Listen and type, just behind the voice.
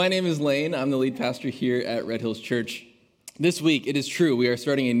My name is Lane. I'm the lead pastor here at Red Hills Church. This week, it is true, we are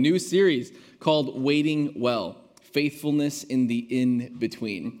starting a new series called Waiting Well, Faithfulness in the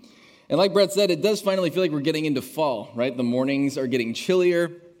In-Between. And like Brett said, it does finally feel like we're getting into fall, right? The mornings are getting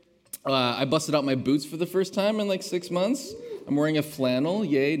chillier. I busted out my boots for the first time in like 6 months. I'm wearing a flannel,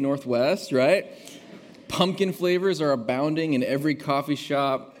 yay, Northwest, right? Pumpkin flavors are abounding in every coffee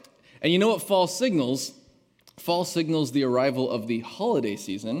shop. And you know what fall signals? Fall signals the arrival of the holiday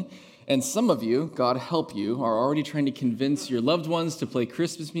season, and some of you, God help you, are already trying to convince your loved ones to play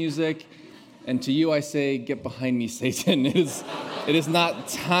Christmas music, and to you I say, get behind me, Satan. It is not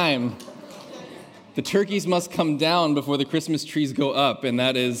time. The turkeys must come down before the Christmas trees go up, and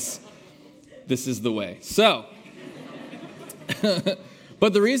this is the way. So,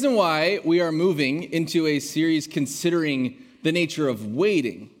 but the reason why we are moving into a series considering the nature of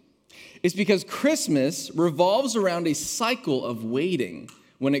waiting is because Christmas revolves around a cycle of waiting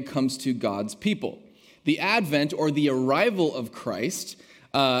when it comes to God's people. The advent or the arrival of Christ,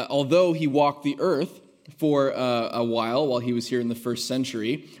 although he walked the earth for a while he was here in the first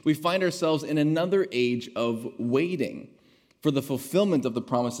century, we find ourselves in another age of waiting for the fulfillment of the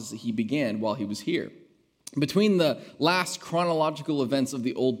promises that he began while he was here. Between the last chronological events of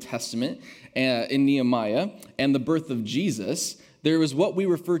the Old Testament in Nehemiah and the birth of Jesus, there was what we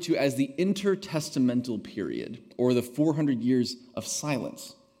refer to as the intertestamental period, or the 400 years of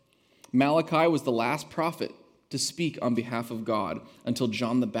silence. Malachi was the last prophet to speak on behalf of God until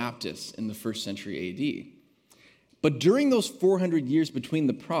John the Baptist in the first century AD. But during those 400 years between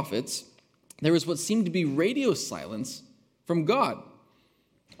the prophets, there was what seemed to be radio silence from God.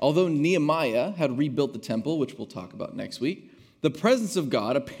 Although Nehemiah had rebuilt the temple, which we'll talk about next week, the presence of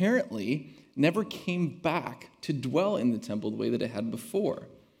God apparently never came back to dwell in the temple the way that it had before.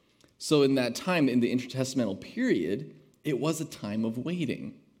 So in that time, in the intertestamental period, it was a time of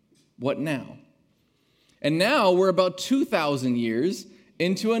waiting. What now? And now we're about 2,000 years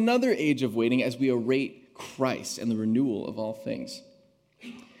into another age of waiting as we await Christ and the renewal of all things.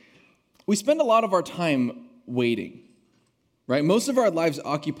 We spend a lot of our time waiting, right? Most of our lives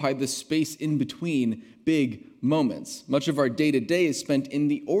occupy this space in between big moments. Much of our day-to-day is spent in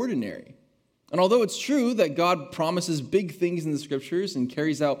the ordinary. And although it's true that God promises big things in the scriptures and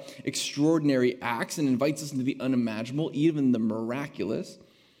carries out extraordinary acts and invites us into the unimaginable, even the miraculous,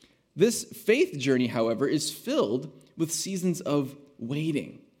 this faith journey, however, is filled with seasons of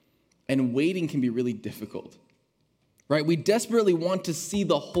waiting. And waiting can be really difficult, right? We desperately want to see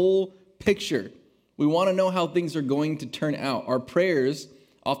the whole picture. We want to know how things are going to turn out. Our prayers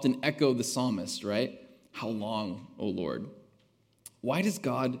often echo the psalmist, right? How long, O Lord? Why does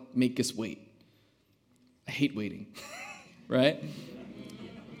God make us wait? I hate waiting, right?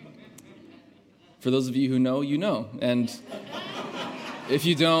 For those of you who know, you know. And if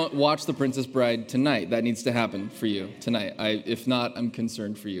you don't, watch The Princess Bride tonight. That needs to happen for you tonight. If not, I'm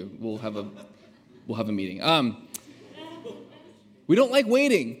concerned for you. We'll have a meeting. We don't like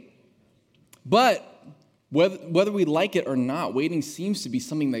waiting, but whether we like it or not, waiting seems to be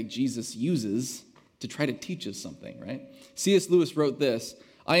something that Jesus uses to try to teach us something, right? C.S. Lewis wrote this: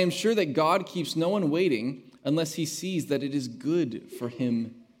 I am sure that God keeps no one waiting unless he sees that it is good for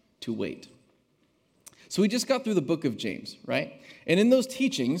him to wait. So we just got through the book of James, right? And in those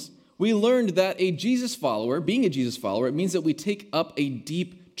teachings, we learned that being a Jesus follower, it means that we take up a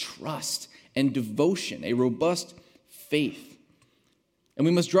deep trust and devotion, a robust faith. And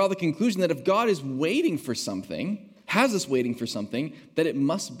we must draw the conclusion that if God is waiting for something, has us waiting for something, that it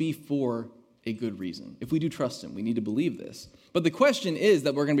must be for a good reason. If we do trust him, we need to believe this. But the question is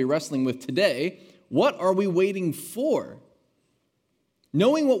that we're going to be wrestling with today: what are we waiting for?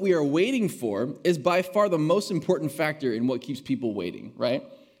 Knowing what we are waiting for is by far the most important factor in what keeps people waiting, right?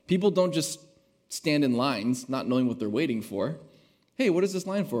 People don't just stand in lines not knowing what they're waiting for. Hey, what is this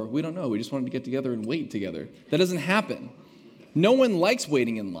line for? We don't know. We just wanted to get together and wait together. That doesn't happen. No one likes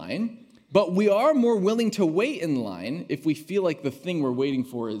waiting in line, but we are more willing to wait in line if we feel like the thing we're waiting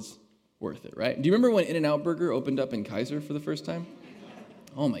for is worth it, right? Do you remember when In-N-Out Burger opened up in Kaiser for the first time?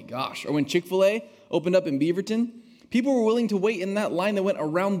 Oh my gosh. Or when Chick-fil-A opened up in Beaverton? People were willing to wait in that line that went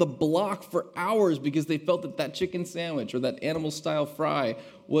around the block for hours because they felt that chicken sandwich or that animal-style fry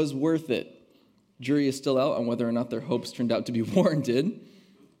was worth it. Jury is still out on whether or not their hopes turned out to be warranted.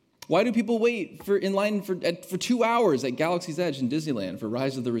 Why do people wait in line for 2 hours at Galaxy's Edge in Disneyland for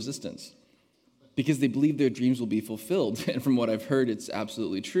Rise of the Resistance? Because they believe their dreams will be fulfilled. And from what I've heard, it's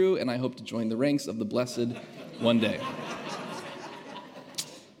absolutely true, and I hope to join the ranks of the blessed one day.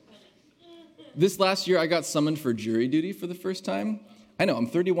 This last year, I got summoned for jury duty for the first time. I know, I'm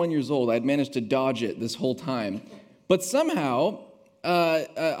 31 years old. I had managed to dodge it this whole time. But somehow,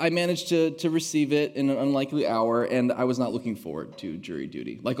 I managed to receive it in an unlikely hour, and I was not looking forward to jury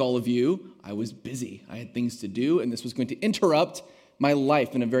duty. Like all of you, I was busy. I had things to do, and this was going to interrupt my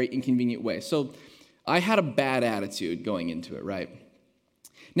life in a very inconvenient way. So I had a bad attitude going into it, right?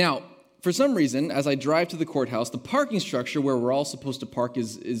 Now, for some reason, as I drive to the courthouse, the parking structure where we're all supposed to park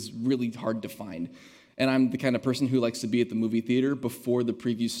is really hard to find. And I'm the kind of person who likes to be at the movie theater before the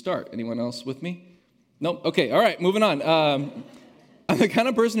previews start. Anyone else with me? Nope? Okay, all right, moving on. I'm the kind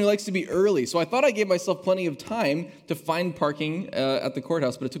of person who likes to be early, so I thought I gave myself plenty of time to find parking at the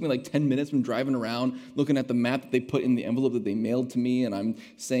courthouse, but it took me like 10 minutes from driving around, looking at the map that they put in the envelope that they mailed to me, and I'm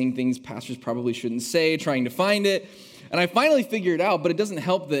saying things pastors probably shouldn't say, trying to find it. And I finally figured it out, but it doesn't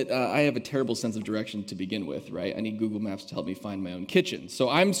help that I have a terrible sense of direction to begin with, right? I need Google Maps to help me find my own kitchen. So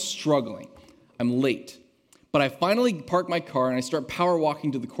I'm struggling. I'm late. But I finally park my car, and I start power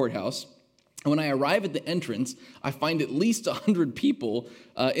walking to the courthouse. And when I arrive at the entrance, I find at least 100 people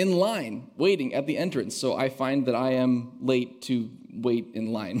in line waiting at the entrance. So I find that I am late to wait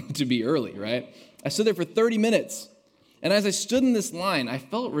in line to be early, right? I stood there for 30 minutes. And as I stood in this line, I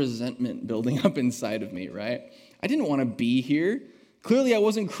felt resentment building up inside of me, right? I didn't want to be here. Clearly, I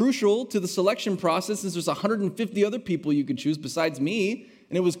wasn't crucial to the selection process since there's 150 other people you could choose besides me.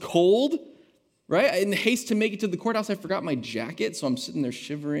 And it was cold. Right? In haste to make it to the courthouse, I forgot my jacket, so I'm sitting there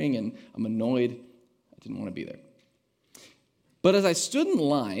shivering, and I'm annoyed. I didn't want to be there. But as I stood in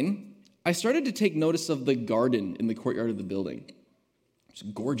line, I started to take notice of the garden in the courtyard of the building. It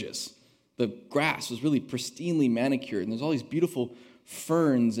was gorgeous. The grass was really pristinely manicured, and there's all these beautiful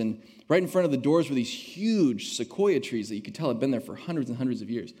ferns, and right in front of the doors were these huge sequoia trees that you could tell had been there for hundreds and hundreds of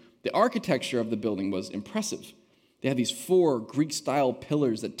years. The architecture of the building was impressive. They had these 4 Greek-style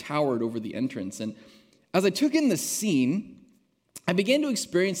pillars that towered over the entrance. And as I took in the scene, I began to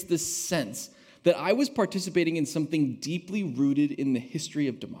experience this sense that I was participating in something deeply rooted in the history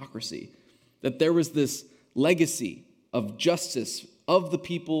of democracy, that there was this legacy of justice of the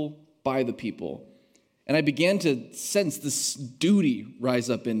people by the people. And I began to sense this duty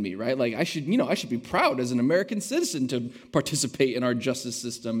rise up in me, right? Like I should be proud as an American citizen to participate in our justice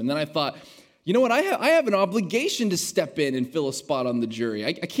system. And then I thought, you know what? I have an obligation to step in and fill a spot on the jury.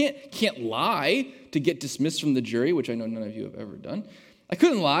 I can't lie to get dismissed from the jury, which I know none of you have ever done. I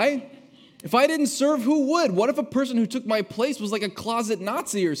couldn't lie. If I didn't serve, who would? What if a person who took my place was like a closet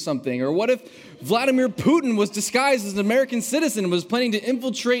Nazi or something? Or what if Vladimir Putin was disguised as an American citizen and was planning to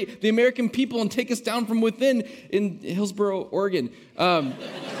infiltrate the American people and take us down from within in Hillsboro, Oregon?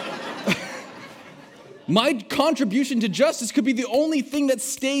 My contribution to justice could be the only thing that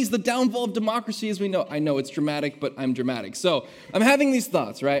stays the downfall of democracy as we know. I know it's dramatic, but I'm dramatic. So I'm having these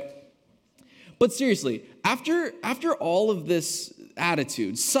thoughts, right? But seriously, after all of this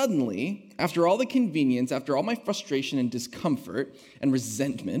attitude, suddenly, after all the convenience, after all my frustration and discomfort and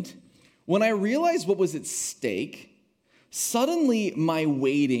resentment, when I realized what was at stake, suddenly my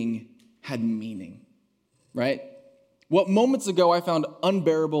waiting had meaning, right? What moments ago I found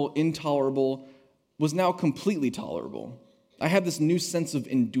unbearable, intolerable, was now completely tolerable. I had this new sense of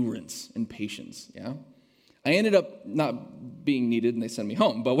endurance and patience, yeah? I ended up not being needed and they sent me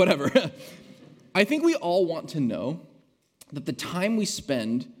home, but whatever. I think we all want to know that the time we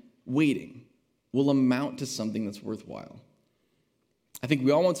spend waiting will amount to something that's worthwhile. I think we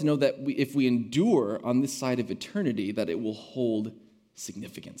all want to know that if we endure on this side of eternity, that it will hold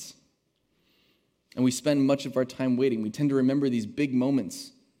significance. And we spend much of our time waiting. We tend to remember these big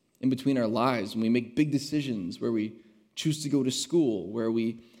moments in between our lives when we make big decisions, where we choose to go to school, what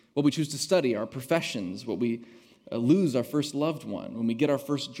we choose to study, our professions, what we lose our first loved one, when we get our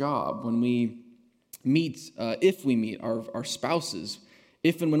first job, when we meet, if we meet our spouses,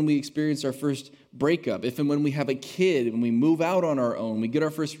 if and when we experience our first breakup, if and when we have a kid, when we move out on our own, we get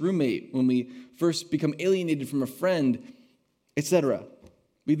our first roommate, when we first become alienated from a friend, etc.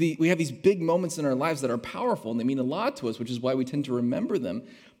 We have these big moments in our lives that are powerful and they mean a lot to us, which is why we tend to remember them.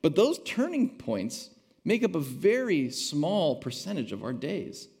 But those turning points make up a very small percentage of our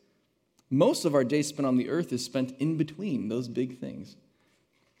days. Most of our days spent on the earth is spent in between those big things.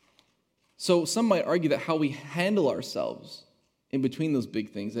 So some might argue that how we handle ourselves in between those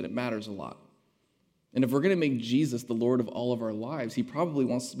big things, that it matters a lot. And if we're going to make Jesus the Lord of all of our lives, he probably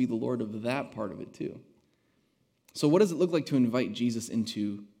wants to be the Lord of that part of it too. So what does it look like to invite Jesus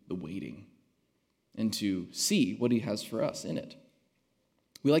into the waiting and to see what he has for us in it?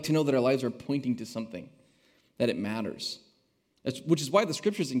 We like to know that our lives are pointing to something, that it matters, which is why the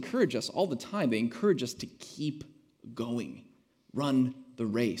scriptures encourage us all the time. They encourage us to keep going. Run the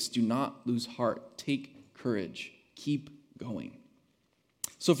race. Do not lose heart. Take courage. Keep going.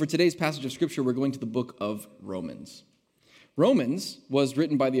 So for today's passage of scripture, we're going to the book of Romans. Romans was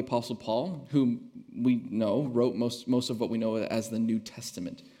written by the Apostle Paul, whom we know wrote most of what we know as the New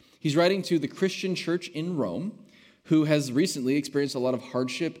Testament. He's writing to the Christian church in Rome, who has recently experienced a lot of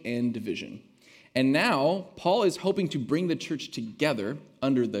hardship and division. And now, Paul is hoping to bring the church together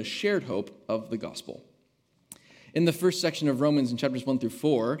under the shared hope of the gospel. In the first section of Romans, in chapters 1 through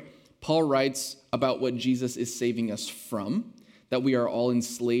 4, Paul writes about what Jesus is saving us from, that we are all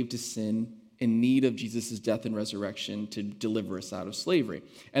enslaved to sin, in need of Jesus' death and resurrection to deliver us out of slavery.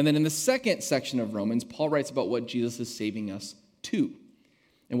 And then in the second section of Romans, Paul writes about what Jesus is saving us to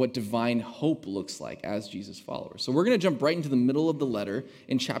and what divine hope looks like as Jesus' followers. So we're going to jump right into the middle of the letter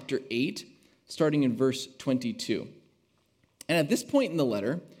in chapter 8, starting in verse 22. And at this point in the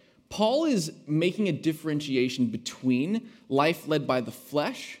letter, Paul is making a differentiation between life led by the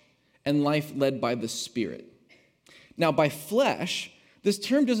flesh and life led by the Spirit. Now, by flesh, this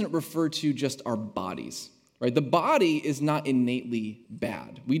term doesn't refer to just our bodies, right? The body is not innately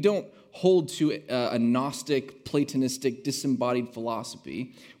bad. We don't hold to a Gnostic, Platonistic, disembodied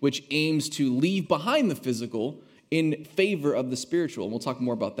philosophy, which aims to leave behind the physical in favor of the spiritual. And we'll talk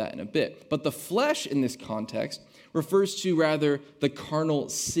more about that in a bit. But the flesh in this context refers to rather the carnal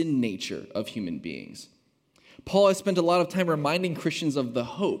sin nature of human beings. Paul has spent a lot of time reminding Christians of the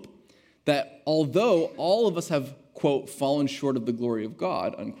hope that although all of us have, quote, fallen short of the glory of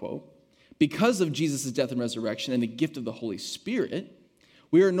God, unquote, because of Jesus' death and resurrection and the gift of the Holy Spirit,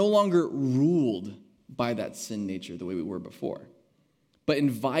 we are no longer ruled by that sin nature the way we were before, but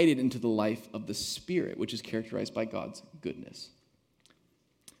invited into the life of the Spirit, which is characterized by God's goodness.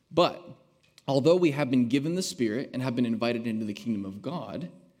 But although we have been given the Spirit and have been invited into the kingdom of God,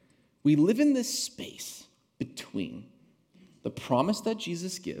 we live in this space between the promise that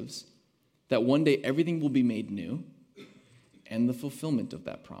Jesus gives, that one day everything will be made new, and the fulfillment of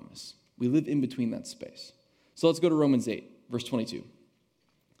that promise. We live in between that space. So let's go to Romans 8, verse 22.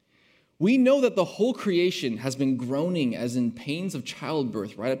 We know that the whole creation has been groaning as in pains of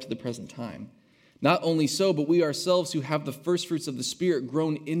childbirth right up to the present time. Not only so, but we ourselves who have the first fruits of the Spirit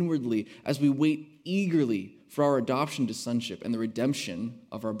groan inwardly as we wait eagerly for our adoption to sonship and the redemption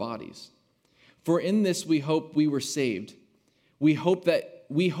of our bodies. For in this we hope we were saved. But hope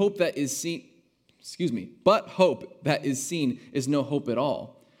that is seen is no hope at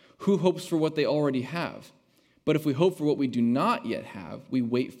all. Who hopes for what they already have? But if we hope for what we do not yet have, we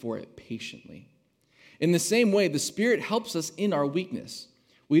wait for it patiently. In the same way, the Spirit helps us in our weakness.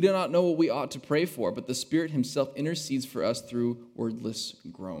 We do not know what we ought to pray for, but the Spirit himself intercedes for us through wordless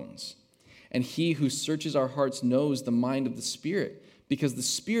groans. And he who searches our hearts knows the mind of the Spirit, because the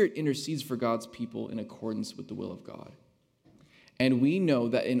Spirit intercedes for God's people in accordance with the will of God. And we know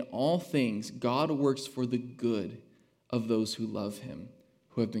that in all things God works for the good of those who love him,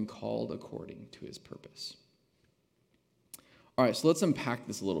 who have been called according to his purpose. All right, so let's unpack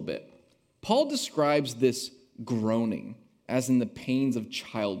this a little bit. Paul describes this groaning as in the pains of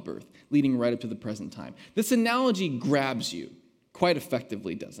childbirth, leading right up to the present time. This analogy grabs you quite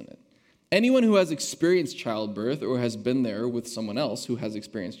effectively, doesn't it? Anyone who has experienced childbirth or has been there with someone else who has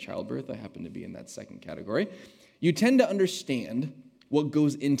experienced childbirth, I happen to be in that second category, you tend to understand what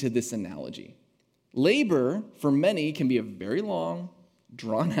goes into this analogy. Labor, for many, can be a very long,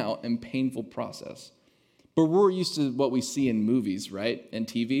 drawn-out, and painful process. But we're used to what we see in movies, right, and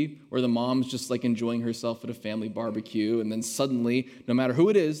TV, where the mom's just like enjoying herself at a family barbecue, and then suddenly, no matter who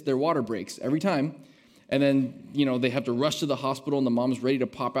it is, their water breaks every time. And then, they have to rush to the hospital, and the mom's ready to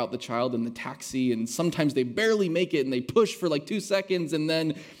pop out the child in the taxi, and sometimes they barely make it, and they push for like 2 seconds, and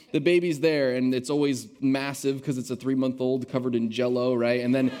then the baby's there, and it's always massive because it's a 3-month-old covered in Jell-O, right?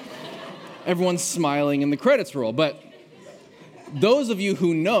 And then everyone's smiling, and the credits roll. But those of you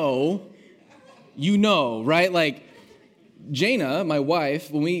who know, right? Like Jaina, my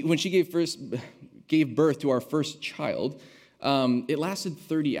wife, when she gave birth to our first child, it lasted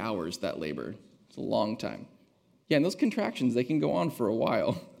 30 hours, that labor. It's a long time. Yeah, and those contractions, they can go on for a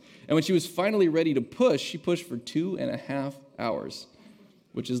while. And when she was finally ready to push, she pushed for 2.5 hours,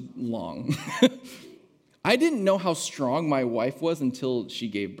 which is long. I didn't know how strong my wife was until she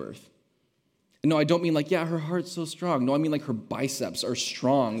gave birth. And no, I don't mean like, her heart's so strong. No, I mean like her biceps are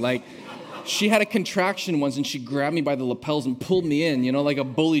strong. Like, she had a contraction once and she grabbed me by the lapels and pulled me in, like a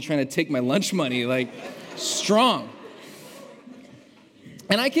bully trying to take my lunch money, like strong.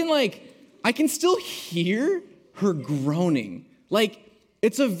 And I can still hear her groaning. Like,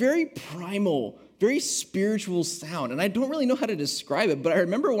 it's a very primal, very spiritual sound. And I don't really know how to describe it, but I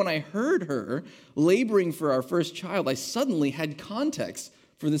remember when I heard her laboring for our first child, I suddenly had context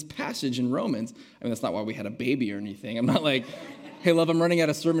for this passage in Romans. I mean, that's not why we had a baby or anything. I'm not like Hey, love, I'm running out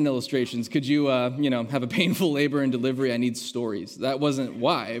of sermon illustrations. Could you, have a painful labor and delivery? I need stories. That wasn't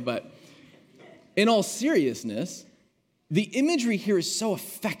why, but in all seriousness, the imagery here is so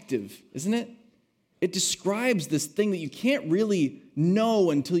effective, isn't it? It describes this thing that you can't really know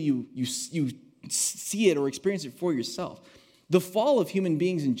until you see it or experience it for yourself. The fall of human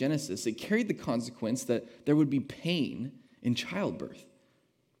beings in Genesis, it carried the consequence that there would be pain in childbirth.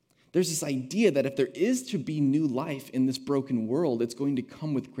 There's this idea that if there is to be new life in this broken world, it's going to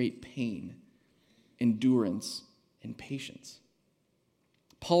come with great pain, endurance, and patience.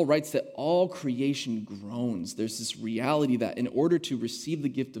 Paul writes that all creation groans. There's this reality that in order to receive the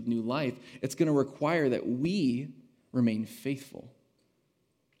gift of new life, it's going to require that we remain faithful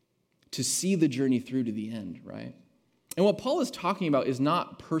to see the journey through to the end, right? And what Paul is talking about is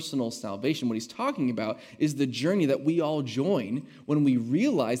not personal salvation. What he's talking about is the journey that we all join when we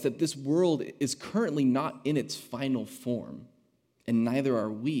realize that this world is currently not in its final form, and neither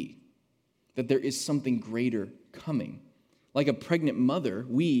are we, that there is something greater coming. Like a pregnant mother,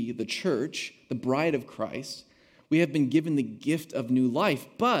 we, the church, the bride of Christ, we have been given the gift of new life,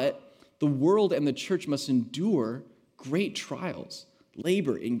 but the world and the church must endure great trials,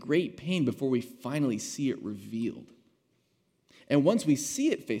 labor, and great pain before we finally see it revealed. And once we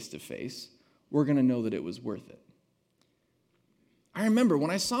see it face to face, we're going to know that it was worth it. I remember when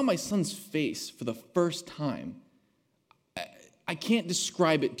I saw my son's face for the first time, I can't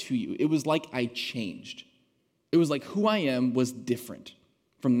describe it to you. It was like I changed. It was like who I am was different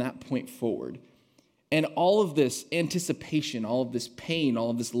from that point forward. And all of this anticipation, all of this pain, all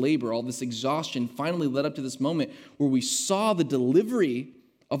of this labor, all this exhaustion finally led up to this moment where we saw the delivery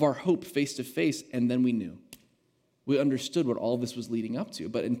of our hope face to face, and then we knew. We understood what all this was leading up to.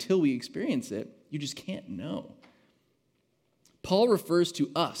 But until we experience it, you just can't know. Paul refers to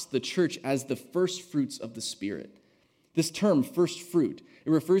us, the church, as the first fruits of the Spirit. This term, first fruit,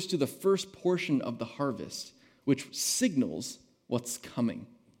 it refers to the first portion of the harvest, which signals what's coming.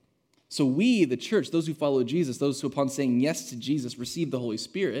 So we, the church, those who follow Jesus, those who upon saying yes to Jesus receive the Holy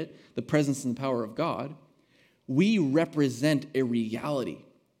Spirit, the presence and the power of God, we represent a reality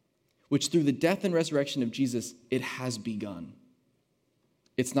which through the death and resurrection of Jesus, it has begun.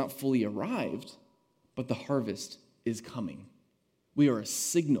 It's not fully arrived, but the harvest is coming. We are a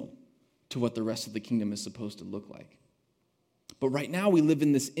signal to what the rest of the kingdom is supposed to look like. But right now we live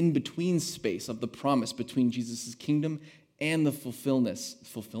in this in-between space of the promise between Jesus' kingdom and the fulfillment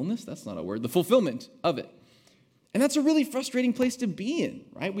of it. And that's a really frustrating place to be in,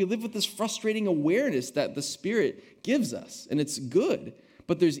 right? We live with this frustrating awareness that the Spirit gives us, and it's good.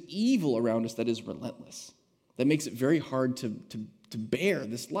 But there's evil around us that is relentless, that makes it very hard to bear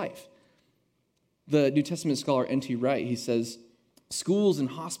this life. The New Testament scholar N.T. Wright, he says, schools and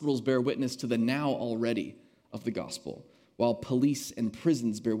hospitals bear witness to the now already of the gospel, while police and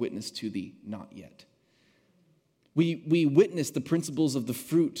prisons bear witness to the not yet. We witness the principles of the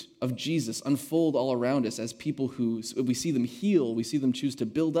fruit of Jesus unfold all around us as people who, we see them heal, we see them choose to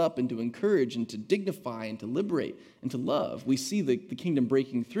build up and to encourage and to dignify and to liberate and to love. We see the kingdom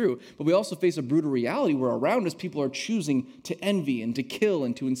breaking through, but we also face a brutal reality where around us people are choosing to envy and to kill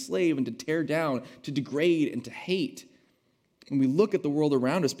and to enslave and to tear down, to degrade and to hate. When we look at the world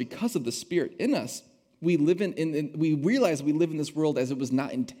around us because of the Spirit in us, we realize we live in this world as it was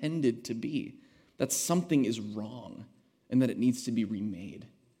not intended to be. That something is wrong and that it needs to be remade.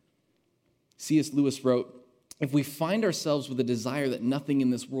 C.S. Lewis wrote, if we find ourselves with a desire that nothing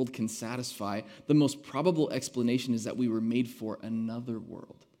in this world can satisfy, the most probable explanation is that we were made for another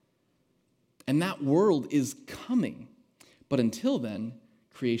world. And that world is coming. But until then,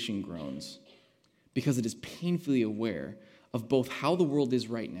 creation groans because it is painfully aware of both how the world is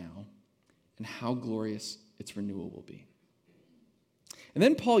right now and how glorious its renewal will be. And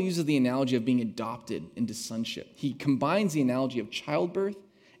then Paul uses the analogy of being adopted into sonship. He combines the analogy of childbirth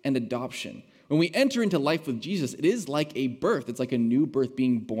and adoption. When we enter into life with Jesus, it is like a birth. It's like a new birth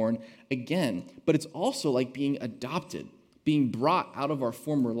being born again. But it's also like being adopted, being brought out of our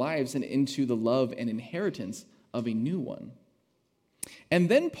former lives and into the love and inheritance of a new one. And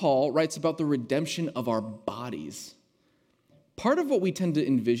then Paul writes about the redemption of our bodies. Part of what we tend to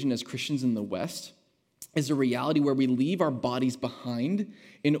envision as Christians in the West is a reality where we leave our bodies behind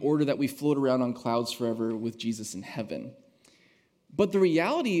in order that we float around on clouds forever with Jesus in heaven. But the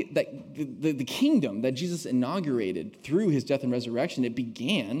reality that the kingdom that Jesus inaugurated through his death and resurrection, it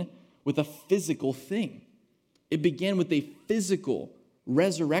began with a physical thing. It began with a physical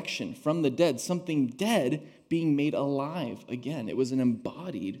resurrection from the dead, something dead being made alive again. It was an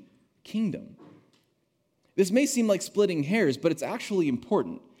embodied kingdom. This may seem like splitting hairs, but it's actually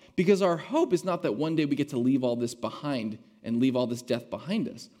important. Because our hope is not that one day we get to leave all this behind and leave all this death behind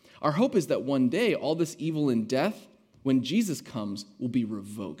us. Our hope is that one day all this evil and death, when Jesus comes, will be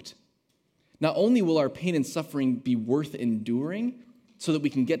revoked. Not only will our pain and suffering be worth enduring so that we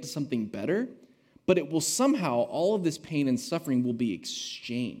can get to something better, but it will somehow, all of this pain and suffering will be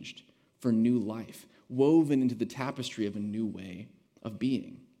exchanged for new life, woven into the tapestry of a new way of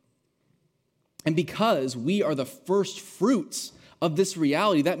being. And because we are the first fruits of this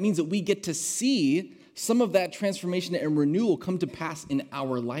reality, that means that we get to see some of that transformation and renewal come to pass in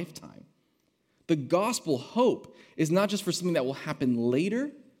our lifetime. The gospel hope is not just for something that will happen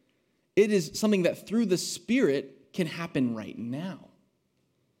later. It is something that through the Spirit can happen right now.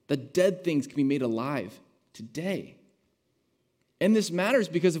 That dead things can be made alive today. And this matters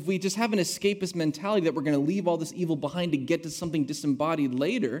because if we just have an escapist mentality that we're going to leave all this evil behind to get to something disembodied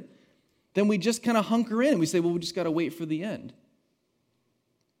later, then we just kind of hunker in. We say, well, we just got to wait for the end.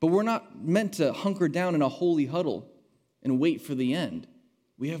 But we're not meant to hunker down in a holy huddle and wait for the end.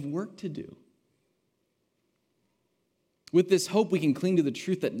 We have work to do. With this hope, we can cling to the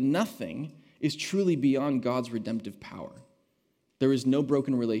truth that nothing is truly beyond God's redemptive power. There is no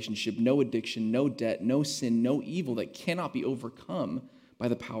broken relationship, no addiction, no debt, no sin, no evil that cannot be overcome by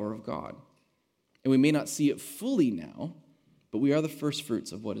the power of God. And we may not see it fully now, but we are the first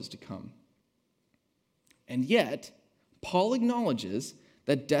fruits of what is to come. And yet, Paul acknowledges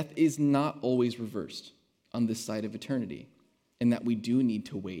that death is not always reversed on this side of eternity, and that we do need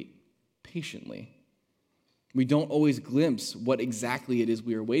to wait patiently. We don't always glimpse what exactly it is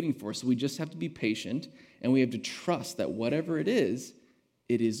we are waiting for, so we just have to be patient, and we have to trust that whatever it is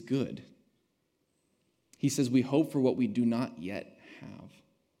good. He says we hope for what we do not yet have.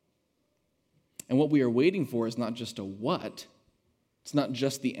 And what we are waiting for is not just a what. It's not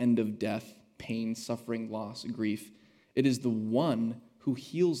just the end of death, pain, suffering, loss, grief. It is the one who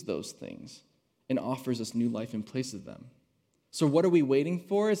heals those things and offers us new life in place of them. So what are we waiting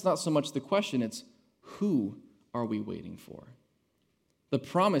for? It's not so much the question, it's who are we waiting for? The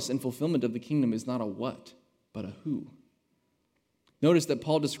promise and fulfillment of the kingdom is not a what, but a who. Notice that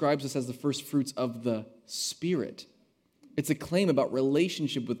Paul describes us as the first fruits of the Spirit. It's a claim about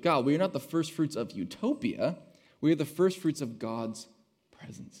relationship with God. We are not the first fruits of utopia. We are the first fruits of God's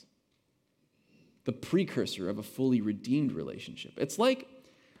presence. The precursor of a fully redeemed relationship. It's like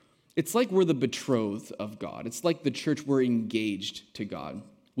we're the betrothed of God. It's like the church, we're engaged to God.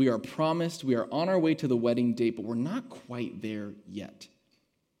 We are promised, we are on our way to the wedding date, but we're not quite there yet.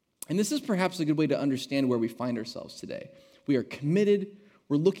 And this is perhaps a good way to understand where we find ourselves today. We are committed,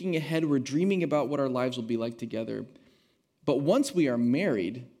 we're looking ahead, we're dreaming about what our lives will be like together. But once we are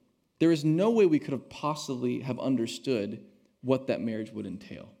married, there is no way we could have possibly have understood what that marriage would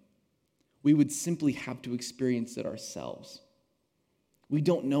entail. We would simply have to experience it ourselves. We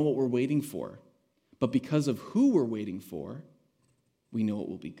don't know what we're waiting for, but because of who we're waiting for, we know it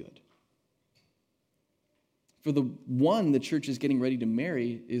will be good. For the one the church is getting ready to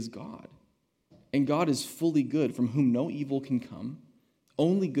marry is God. And God is fully good, from whom no evil can come.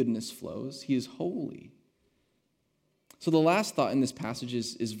 Only goodness flows. He is holy. So the last thought in this passage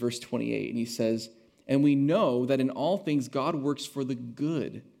is verse 28, and he says, "And we know that in all things God works for the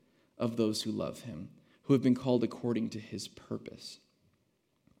good of those who love him, who have been called according to his purpose."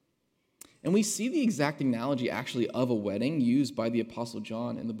 And we see the exact analogy actually of a wedding used by the Apostle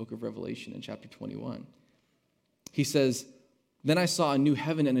John in the book of Revelation in chapter 21. He says, "Then I saw a new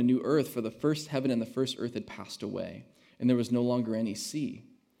heaven and a new earth, for the first heaven and the first earth had passed away, and there was no longer any sea.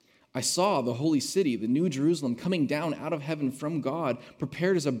 I saw the holy city, the new Jerusalem, coming down out of heaven from God,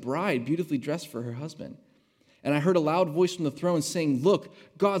 prepared as a bride, beautifully dressed for her husband. And I heard a loud voice from the throne saying, 'Look,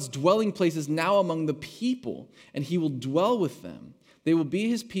 God's dwelling place is now among the people, and he will dwell with them. They will be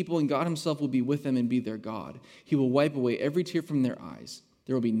his people, and God himself will be with them and be their God. He will wipe away every tear from their eyes.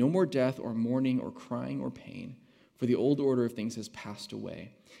 There will be no more death or mourning or crying or pain, for the old order of things has passed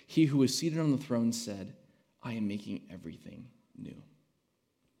away.' He who was seated on the throne said, 'I am making everything new.'"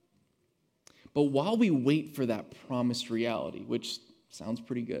 But while we wait for that promised reality, which sounds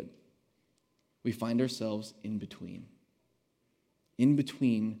pretty good, we find ourselves in between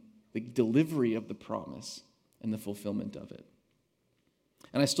the delivery of the promise and the fulfillment of it.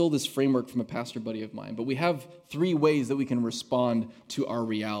 And I stole this framework from a pastor buddy of mine, but we have 3 ways that we can respond to our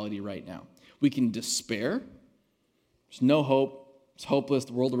reality right now. We can despair. There's no hope. It's hopeless.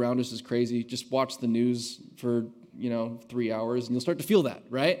 The world around us is crazy. Just watch the news for, 3 hours, and you'll start to feel that,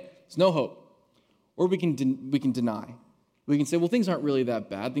 right? There's no hope. Or we can deny. We can say, well, things aren't really that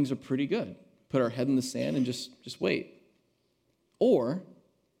bad. Things are pretty good. Put our head in the sand and just wait. Or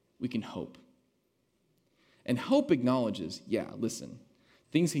we can hope. And hope acknowledges, yeah, listen,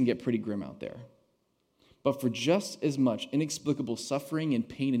 things can get pretty grim out there. But for just as much inexplicable suffering and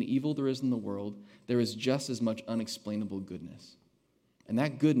pain and evil there is in the world, there is just as much unexplainable goodness. And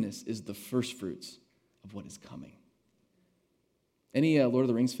that goodness is the first fruits of what is coming. Any Lord of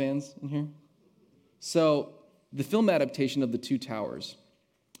the Rings fans in here? So the film adaptation of The Two Towers,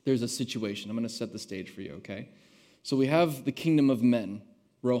 there's a situation. I'm going to set the stage for you, okay? So we have the kingdom of men,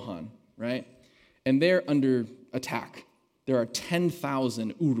 Rohan, right? And they're under attack. There are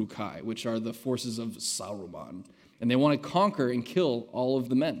 10,000 Uruk-hai, which are the forces of Saruman. And they want to conquer and kill all of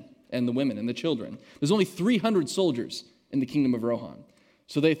the men and the women and the children. There's only 300 soldiers in the kingdom of Rohan.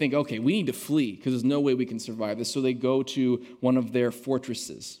 So they think, okay, we need to flee because there's no way we can survive this. So they go to one of their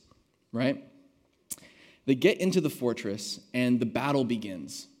fortresses, right? They get into the fortress and the battle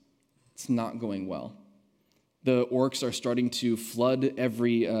begins. It's not going well. The orcs are starting to flood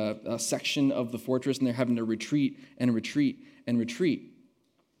every section of the fortress, and they're having to retreat and retreat and retreat.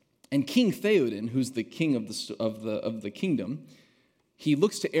 And King Theoden, who's the king of the kingdom, he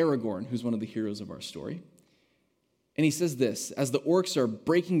looks to Aragorn, who's one of the heroes of our story, and he says this: as the orcs are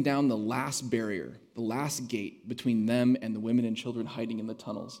breaking down the last barrier, the last gate between them and the women and children hiding in the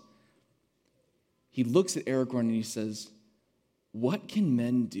tunnels, he looks at Aragorn and he says, "What can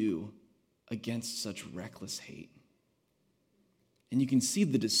men do against such reckless hate?" And you can see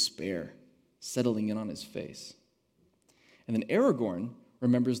the despair settling in on his face. And then Aragorn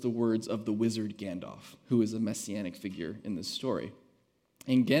remembers the words of the wizard Gandalf, who is a messianic figure in this story.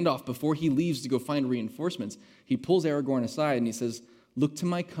 And Gandalf, before he leaves to go find reinforcements, he pulls Aragorn aside and he says, "Look to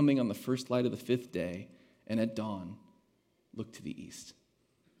my coming on the first light of the 5th day, and at dawn, look to the east."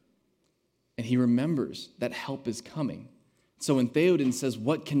 And he remembers that help is coming. So when Theoden says,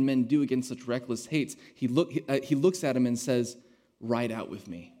 "What can men do against such reckless hates?" he looks at him and says, "Ride out with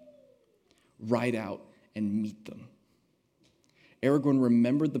me. Ride out and meet them." Aragorn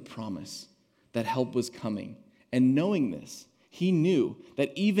remembered the promise that help was coming. And knowing this, he knew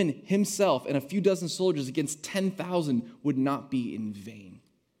that even himself and a few dozen soldiers against 10,000 would not be in vain,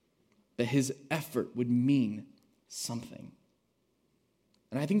 that his effort would mean something.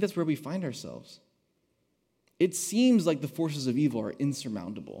 And I think that's where we find ourselves. It seems like the forces of evil are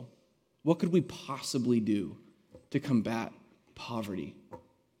insurmountable. What could we possibly do to combat poverty?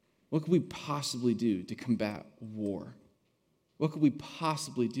 What could we possibly do to combat war? What could we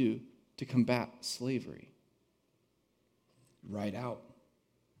possibly do to combat slavery? Ride out.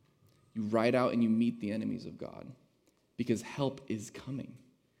 You ride out and you meet the enemies of God because help is coming.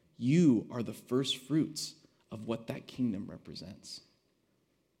 You are the first fruits of what that kingdom represents.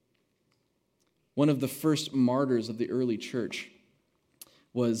 One of the first martyrs of the early church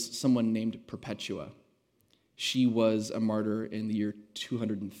was someone named Perpetua. She was a martyr in the year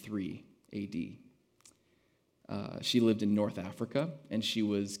 203 AD. She lived in North Africa, and she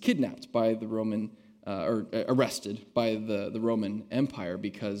was kidnapped by the Roman, or arrested by the Roman Empire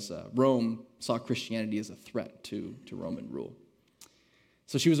because Rome saw Christianity as a threat to Roman rule.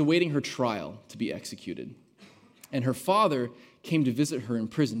 So she was awaiting her trial to be executed. And her father came to visit her in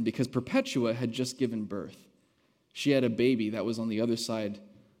prison because Perpetua had just given birth. She had a baby that was on the other side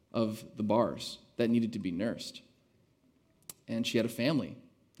of the bars that needed to be nursed. And she had a family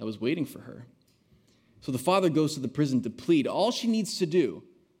that was waiting for her. So the father goes to the prison to plead. All she needs to do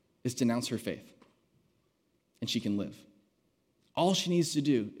is denounce her faith, and she can live. All she needs to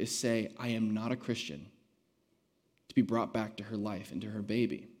do is say, "I am not a Christian," to be brought back to her life and to her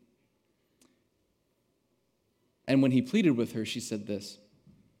baby. And when he pleaded with her, she said this: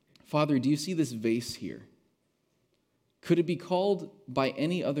 "Father, do you see this vase here? Could it be called by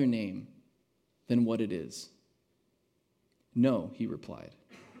any other name than what it is?" "No," he replied.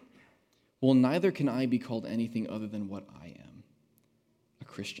 "Well, neither can I be called anything other than what I am, a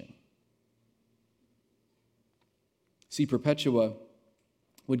Christian." See, Perpetua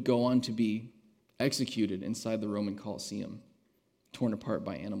would go on to be executed inside the Roman Colosseum, torn apart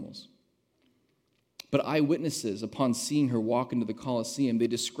by animals. But eyewitnesses, upon seeing her walk into the Colosseum, they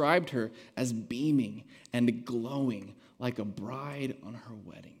described her as beaming and glowing like a bride on her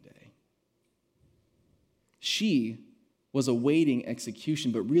wedding day. She was awaiting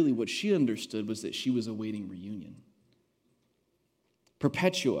execution, but really what she understood was that she was awaiting reunion.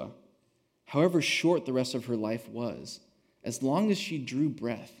 Perpetua, however short the rest of her life was, as long as she drew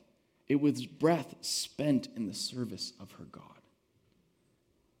breath, it was breath spent in the service of her God.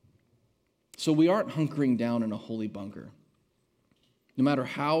 So we aren't hunkering down in a holy bunker. No matter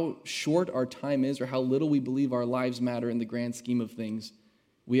how short our time is or how little we believe our lives matter in the grand scheme of things,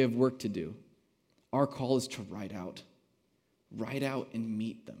 we have work to do. Our call is to ride out and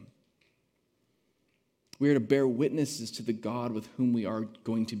meet them. We are to bear witnesses to the God with whom we are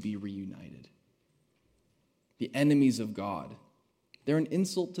going to be reunited. the enemies of God. They're an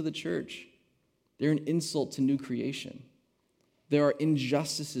insult to the church. They're an insult to new creation. There are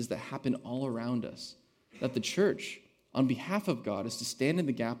injustices that happen all around us that the church, on behalf of God, is to stand in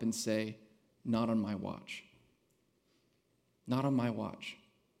the gap and say, not on my watch. Not on my watch.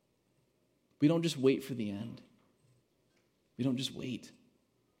 We don't just wait for the end. We don't just wait.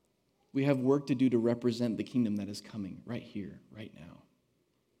 We have work to do to represent the kingdom that is coming right here, right now.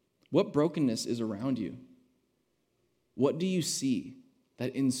 What brokenness is around you? What do you see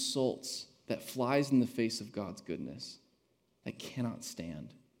that insults, that flies in the face of God's goodness, that cannot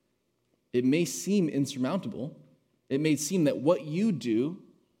stand? It may seem insurmountable. It may seem that what you do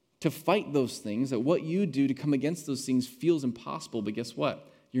to fight those things, that what you do to come against those things feels impossible, but guess what?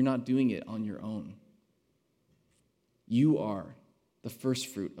 You're not doing it on your own. You are the first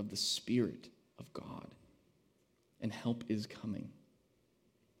fruit of the Spirit of God, and help is coming.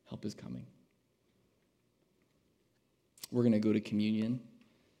 Help is coming. We're going to go to communion.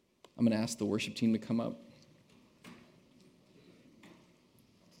 I'm going to ask the worship team to come up.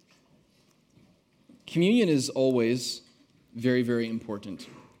 Communion is always very, very important.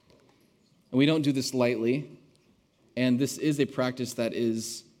 And we don't do this lightly. And this is a practice that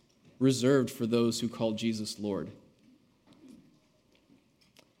is reserved for those who call Jesus Lord.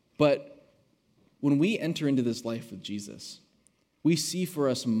 But when we enter into this life with Jesus, we see for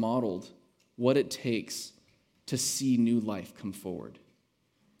us modeled what it takes to see new life come forward.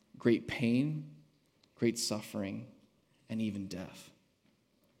 Great pain, great suffering, and even death.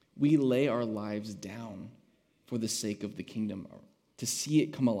 We lay our lives down for the sake of the kingdom, to see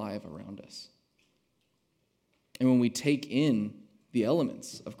it come alive around us. And when we take in the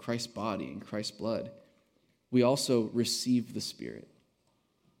elements of Christ's body and Christ's blood, we also receive the Spirit.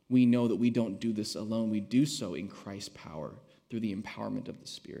 We know that we don't do this alone. We do so in Christ's power through the empowerment of the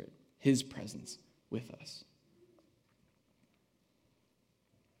Spirit, His presence with us.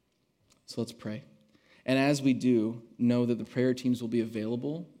 So let's pray. And as we do, know that the prayer teams will be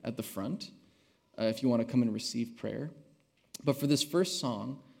available at the front if you want to come and receive prayer. But for this first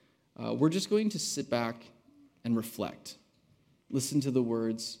song, we're just going to sit back and reflect, listen to the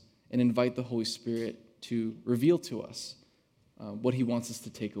words, and invite the Holy Spirit to reveal to us what He wants us to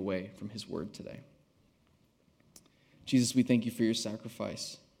take away from His word today. Jesus, we thank you for your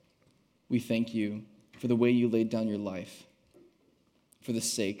sacrifice. We thank you for the way you laid down your life for the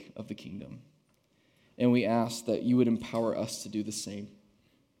sake of the kingdom. And we ask that you would empower us to do the same,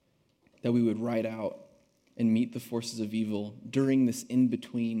 that we would ride out and meet the forces of evil during this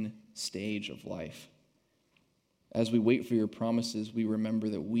in-between stage of life. As we wait for your promises, we remember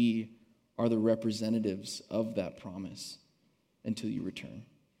that we are the representatives of that promise until you return.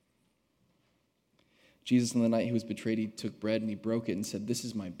 Jesus, on the night he was betrayed, he took bread and he broke it and said, "This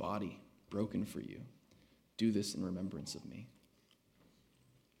is my body broken for you. Do this in remembrance of me."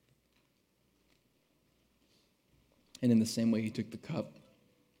 And in the same way, he took the cup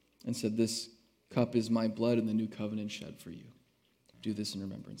and said, "This cup is my blood in the new covenant shed for you. Do this in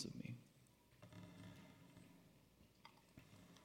remembrance of me."